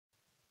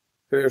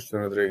Christian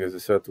Rodriguez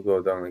is set to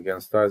go down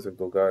against Isaac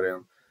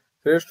Dulgarian.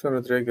 Christian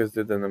Rodriguez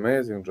did an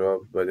amazing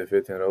job by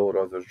defeating Raul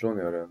Rosas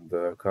Jr.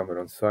 and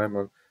Cameron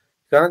Simon.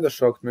 Kinda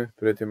shocked me,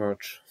 pretty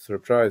much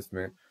surprised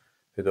me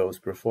with those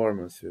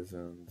performances,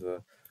 and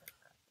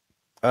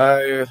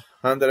I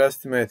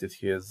underestimated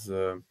his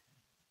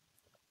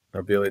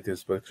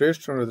abilities. But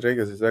Christian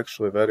Rodriguez is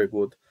actually very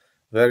good,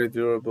 very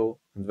durable,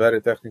 and very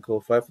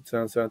technical.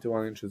 5'7",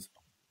 71 inches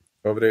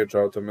of reach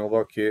out of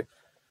Milwaukee,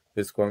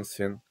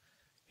 Wisconsin.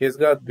 He's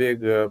got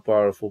big,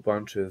 powerful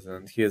punches,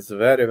 and he's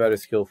very, very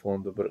skillful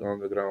on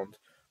the ground.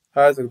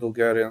 Isaac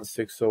Dulgarian,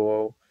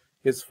 6'0",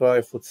 he's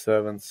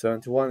 5'7",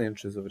 71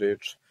 inches of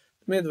reach.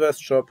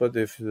 Midwest chopper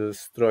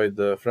destroyed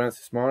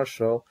Francis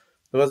Marshall.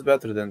 It was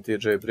better than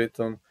TJ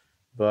Britton,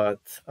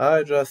 but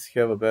I just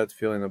have a bad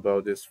feeling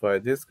about this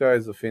fight. This guy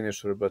is a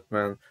finisher, but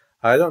man,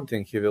 I don't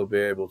think he will be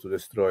able to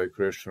destroy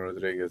Christian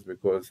Rodriguez,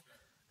 because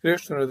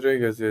Christian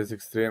Rodriguez is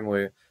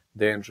extremely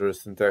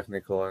dangerous and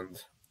technical, and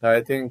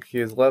I think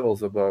he's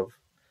levels above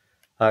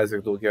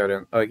Isaac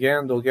Dulgarian.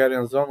 Again,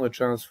 Dulgarian's only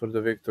chance for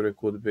the victory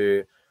could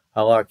be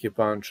a lucky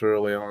punch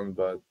early on,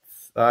 but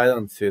I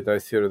don't see it. I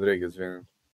see Rodriguez winning.